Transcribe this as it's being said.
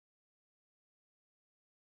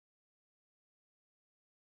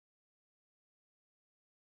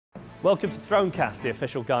Welcome to Thronecast, the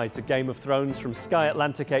official guide to Game of Thrones from Sky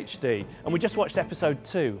Atlantic HD. And we just watched episode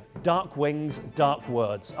 2, Dark Wings, Dark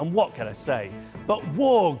Words. And what can I say? But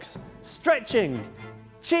wargs, stretching,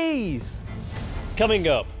 cheese! Coming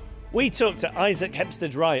up, we talk to Isaac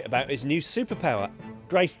Hempstead-Wright about his new superpower.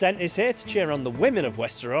 Grace Dent is here to cheer on the women of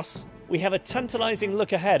Westeros. We have a tantalising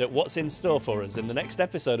look ahead at what's in store for us in the next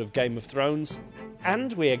episode of Game of Thrones.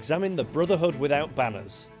 And we examine the Brotherhood Without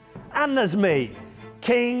Banners. And there's me,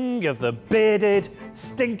 king of the bearded,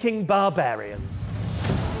 stinking barbarians.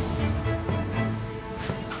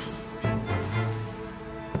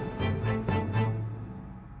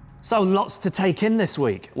 So lots to take in this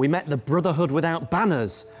week. We met the Brotherhood Without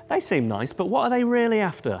Banners. They seem nice, but what are they really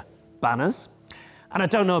after? Banners? And I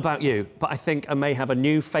don't know about you, but I think I may have a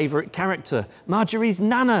new favourite character, Marjorie's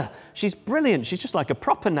Nana. She's brilliant, she's just like a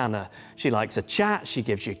proper Nana. She likes a chat, she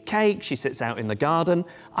gives you cake, she sits out in the garden.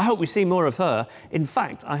 I hope we see more of her. In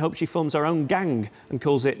fact, I hope she forms her own gang and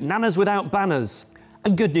calls it Nanas Without Banners.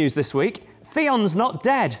 And good news this week, Theon's not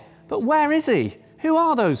dead. But where is he? Who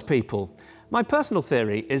are those people? My personal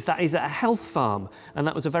theory is that he's at a health farm, and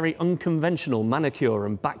that was a very unconventional manicure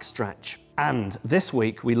and backstretch. And this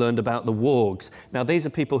week we learned about the wargs. Now these are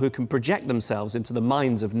people who can project themselves into the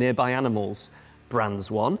minds of nearby animals. Bran's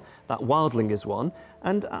one, that wildling is one,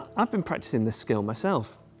 and I've been practicing this skill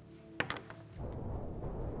myself.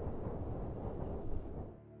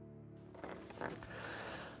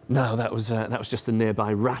 No, that was just a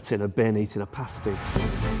nearby rat in a bin eating a pasty.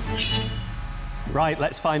 Right,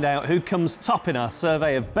 let's find out who comes top in our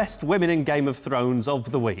survey of best women in Game of Thrones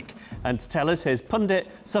of the week. And to tell us, here's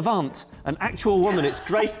pundit, savant, an actual woman. It's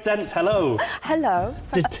Grace Dent. Hello. Hello.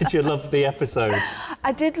 Did you love the episode?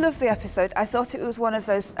 I did love the episode. I thought it was one of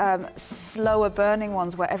those slower burning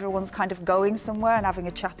ones where everyone's kind of going somewhere and having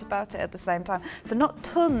a chat about it at the same time. So not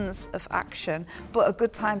tons of action, but a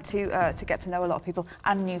good time to get to know a lot of people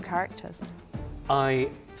and new characters. I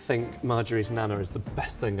think Marjorie's Nana is the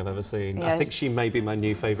best thing I've ever seen. Yeah. I think she may be my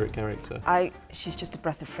new favourite character. She's just a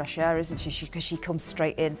breath of fresh air, isn't she? Because she comes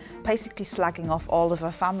straight in, basically slagging off all of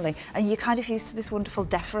her family. And you're kind of used to this wonderful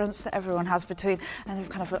deference that everyone has between, and there's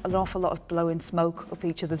kind of an awful lot of blowing smoke up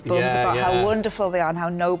each other's bums about how wonderful they are and how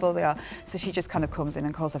noble they are. So she just kind of comes in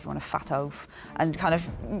and calls everyone a fat oaf and kind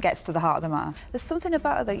of gets to the heart of the matter. There's something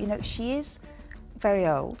about her, though, you know, she is very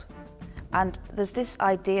old. And there's this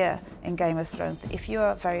idea in Game of Thrones that if you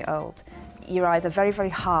are very old, you're either very, very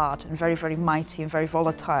hard and very, very mighty and very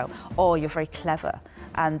volatile, or you're very clever.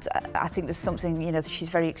 And I think there's something, you know, she's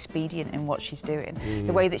very expedient in what she's doing.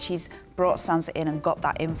 The way that she's brought Sansa in and got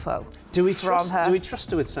that info from her. Do we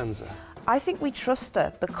trust her with Sansa? I think we trust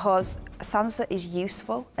her because Sansa is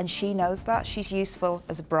useful, and she knows that. She's useful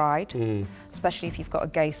as a bride, especially if you've got a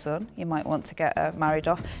gay son, you might want to get married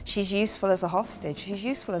off. She's useful as a hostage, she's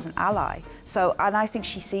useful as an ally. So, and I think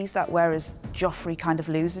she sees that, whereas Joffrey kind of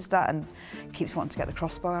loses that and keeps wanting to get the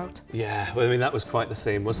crossbow out. Yeah, well, I mean, that was quite the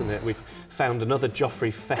scene, wasn't it? We've found another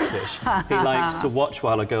Joffrey fetish. He likes to watch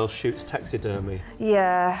while a girl shoots taxidermy.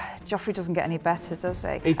 Yeah, Joffrey doesn't get any better, does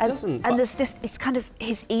he? He doesn't. And there's this, it's kind of,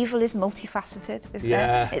 his evil is multifaceted, isn't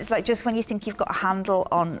it? It's like just when you think you've got a handle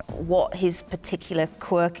on what his particular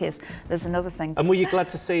quirk is, there's another thing. And were you glad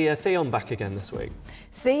to see Theon back again this week?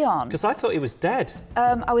 Theon? Because I thought he was dead.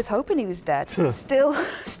 I was hoping he was dead.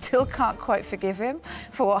 Still can't quite forgive him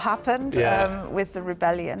for what happened with the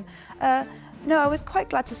rebellion. No, I was quite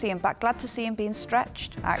glad to see him back. Glad to see him being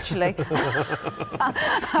stretched, actually. Give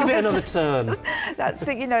it another turn. That's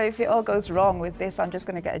it, you know, if it all goes wrong with this, I'm just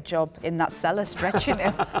going to get a job in that cellar stretching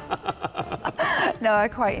him. No, I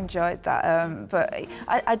quite enjoyed that. But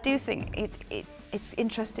I do think it's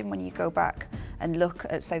interesting when you go back and look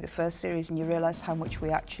at, say, the first series and you realise how much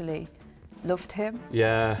we actually loved him.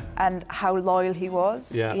 Yeah. And how loyal he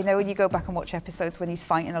was. Yeah. You know, when you go back and watch episodes when he's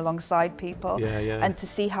fighting alongside people. And to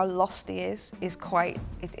see how lost he is quite,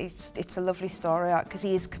 it's a lovely story arc, because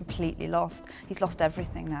he is completely lost. He's lost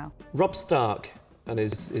everything now. Robb Stark and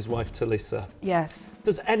his wife Talisa. Yes.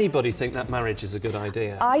 Does anybody think that marriage is a good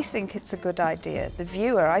idea? I think it's a good idea. The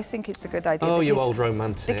viewer, I think it's a good idea. Oh, you old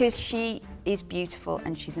romantic. Because she is beautiful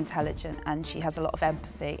and she's intelligent and she has a lot of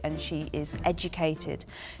empathy and she is educated.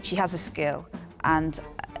 She has a skill and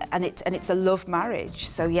it's a love marriage.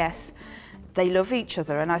 So yes, they love each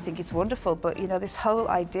other and I think it's wonderful. But you know, this whole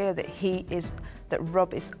idea that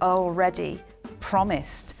Robb is already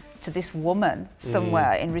promised to this woman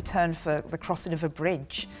somewhere in return for the crossing of a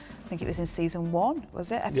bridge. I think it was in season 1,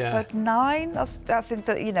 was it? Episode 9? I think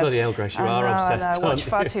that, you know... Bloody hell, Grace, you are obsessed, I watch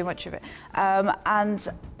far too much of it. And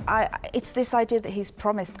it's this idea that he's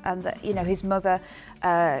promised and that, you know, his mother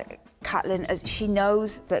Catelyn, she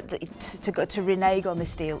knows that to renege on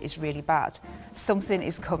this deal is really bad. Something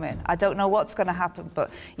is coming. I don't know what's going to happen,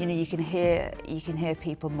 but you know, you can hear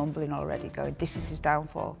people mumbling already, going, "This is his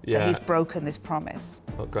downfall. Yeah. That he's broken this promise."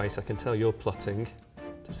 Well, Grace, I can tell you're plotting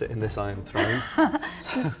to sit in this Iron Throne.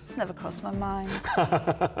 It's never crossed my mind.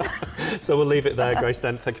 So we'll leave it there, Grace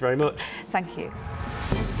Dent. Thank you very much. Thank you.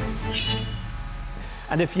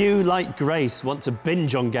 And if you, like Grace, want to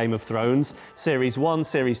binge on Game of Thrones, Series 1,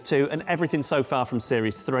 Series 2 and everything so far from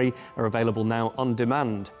Series 3 are available now on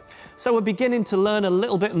demand. So we're beginning to learn a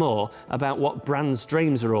little bit more about what Bran's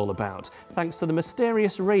dreams are all about, thanks to the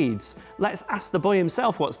mysterious reads. Let's ask the boy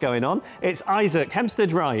himself what's going on. It's Isaac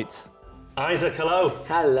Hempstead-Wright. Isaac, hello.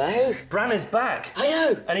 Hello. Bran is back. I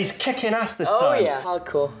know. And he's kicking ass this time. Oh yeah,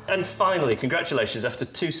 hardcore. And finally, congratulations, after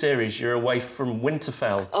 2 series, you're away from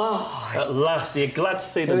Winterfell. Oh. At last, you're glad to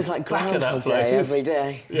see the It was like back of that Groundhog Day place. every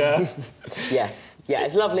day. Yeah. Yes. Yeah,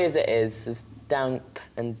 as lovely as it is, as damp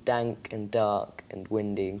and dank and dark and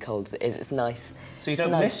windy and cold as it is, it's nice. So you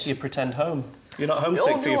don't miss your pretend home? You're not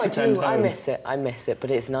homesick for your pretend home? I miss it, but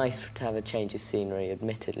it's nice to have a change of scenery.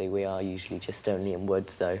 Admittedly, we are usually just only in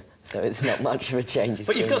woods, though, so it's not much of a change of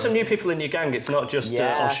But scenery. you've got some new people in your gang. It's not just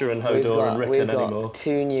Osher and Hodor and Rickon anymore. We've got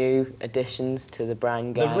 2 new additions to the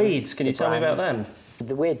Bran gang. The Reeds, can you tell me about them?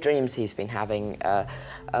 The weird dreams he's been having are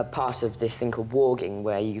part of this thing called warging,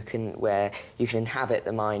 where you can inhabit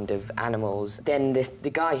the mind of animals. Then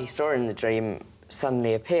the guy he saw in the dream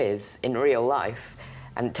suddenly appears in real life,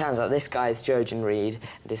 and it turns out this guy is Jojen Reed,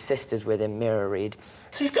 and his sister's with him, Mira Reed.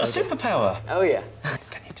 So you've got a superpower? Oh, yeah.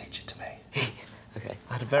 Can you teach it to me? OK.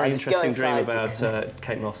 I had a very interesting dream about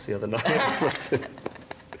Kate Moss the other night. I'd love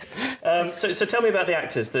to. So tell me about the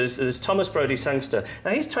actors. There's Thomas Brodie Sangster.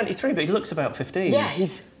 Now, he's 23, but he looks about 15. Yeah,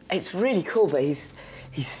 it's really cool, but he's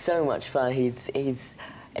so much fun. He's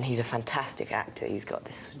a fantastic actor. He's got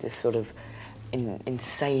this sort of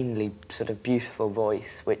insanely sort of beautiful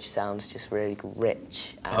voice, which sounds just really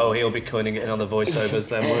rich. Oh, he'll be coining it in on the voiceovers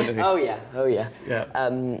then, won't he? Oh yeah. Yeah.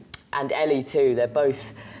 And Ellie too. They're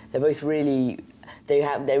both really.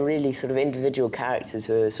 They're really sort of individual characters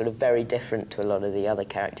who are sort of very different to a lot of the other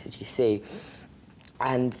characters you see.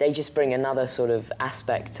 And they just bring another sort of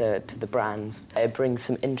aspect to the Brans. It brings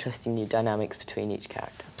some interesting new dynamics between each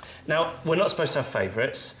character. Now, we're not supposed to have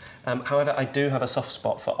favourites. However, I do have a soft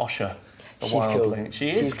spot for Osher. She's cool. She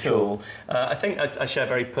is cool. I think I share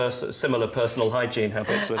very similar personal hygiene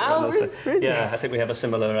habits with her. Oh, really? Yeah, I think we have a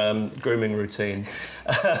similar grooming routine.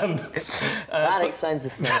 That explains the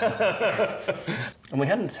smell. And we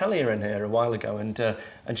had Natalia in here a while ago,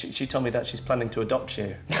 and she told me that she's planning to adopt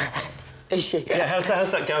you. Is she? Yeah, how's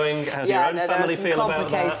that going? How's your own family feel about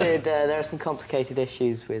that? There are some complicated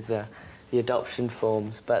issues with the adoption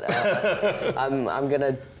forms, but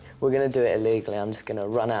we're gonna do it illegally. I'm just gonna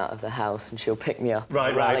run out of the house and she'll pick me up in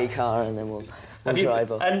a rally car, and then we'll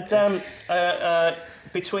drive off. And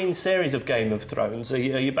between series of Game of Thrones, are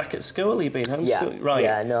you back at school? Are you been homeschooled? Yeah. Right.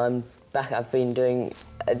 Yeah, no, I'm back. I've been doing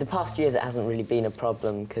the past years. It hasn't really been a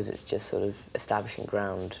problem because it's just sort of establishing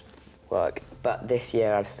groundwork. But this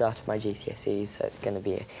year I've started my GCSEs, so it's going to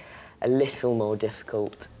be a little more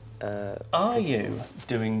difficult. Are you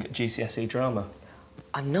doing GCSE drama?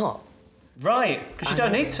 I'm not. Right, because you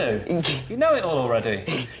don't need to. You know it all already.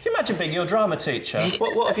 Can you imagine being your drama teacher?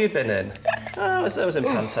 What have you been in? I was in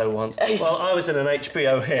Panto once. Well, I was in an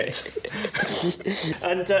HBO hit.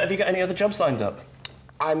 And have you got any other jobs lined up?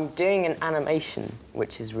 I'm doing an animation,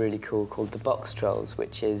 which is really cool, called The Box Trolls,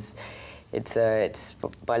 which is... It's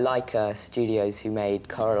by Leica Studios, who made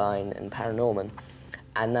Coraline and Paranorman.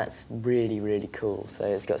 And that's really, really cool. So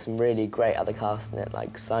it's got some really great other cast in it,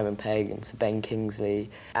 like Simon Pegg and Sir Ben Kingsley.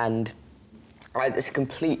 And it's a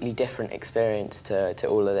completely different experience to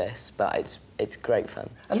all of this, but it's great fun.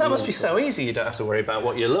 And that must be so easy. You don't have to worry about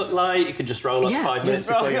what you look like. You can just roll up 5 minutes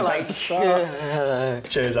before you're about to start.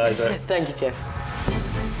 Cheers, Isaac. Thank you, Geoff.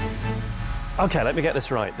 OK, let me get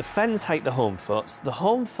this right. The Fens hate the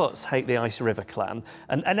Hornfoots hate the Ice River clan,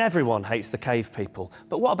 and everyone hates the Cave people.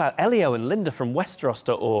 But what about Elio and Linda from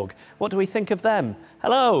Westeros.org? What do we think of them?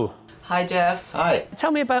 Hello. Hi, Geoff. Hi.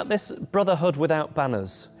 Tell me about this Brotherhood Without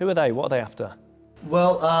Banners. Who are they? What are they after?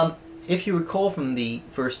 Well, if you recall from the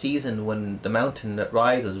first season, when the mountain that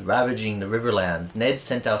rises was ravaging the Riverlands, Ned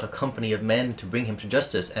sent out a company of men to bring him to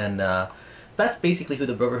justice, and that's basically who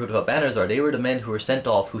the Brotherhood Without Banners are. They were the men who were sent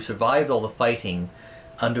off, who survived all the fighting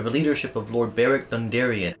under the leadership of Lord Beric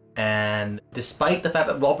Dondarrion. And despite the fact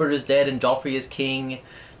that Robert is dead and Joffrey is king,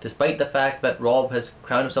 despite the fact that Robb has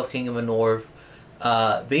crowned himself king of the North,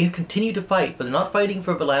 they continue to fight, but they're not fighting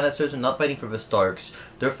for the Lannisters and not fighting for the Starks.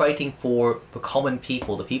 They're fighting for the common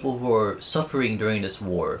people, the people who are suffering during this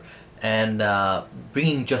war. and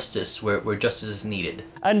bringing justice where justice is needed.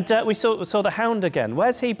 And we saw the Hound again.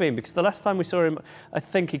 Where's he been? Because the last time we saw him, I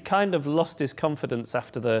think he kind of lost his confidence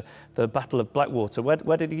after the Battle of Blackwater.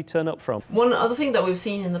 Where did he turn up from? One other thing that we've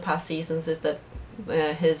seen in the past seasons is that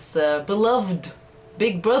his beloved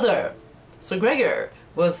big brother, Sir Gregor,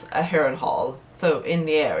 was at Harrenhal, so in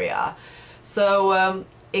the area. So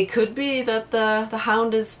it could be that the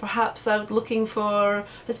Hound is perhaps out looking for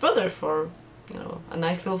his brother for, you know, a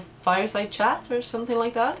nice little fireside chat or something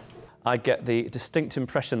like that. I get the distinct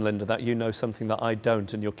impression, Linda, that you know something that I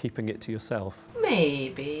don't and you're keeping it to yourself.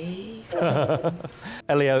 Maybe.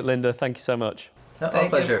 Elio, Linda, thank you so much. Our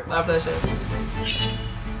pleasure. Our pleasure.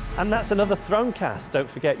 And that's another Thronecast. Don't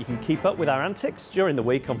forget, you can keep up with our antics during the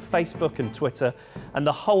week on Facebook and Twitter, and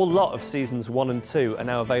the whole lot of seasons 1 and 2 are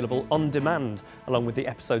now available on demand, along with the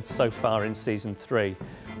episodes so far in season 3.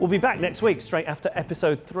 We'll be back next week, straight after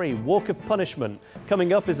episode 3, Walk of Punishment.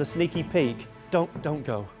 Coming up is a sneaky peek. Don't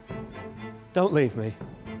go. Don't leave me.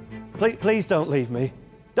 Please don't leave me.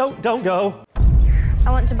 Don't go. I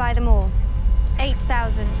want to buy them all.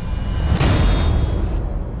 8,000.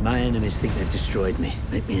 My enemies think they've destroyed me.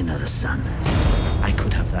 Make me another son. I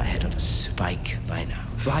could have that head on a spike by now.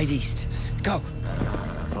 Ride east. Go!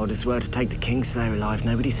 Orders were to take the Kingslayer alive.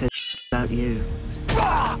 Nobody said about you.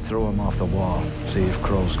 Throw him off the wall. See if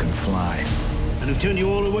crows can fly. I'd have turned you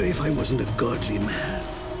all away if I wasn't a godly man.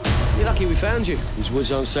 You're lucky we found you. These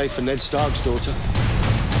woods aren't safe for Ned Stark's daughter.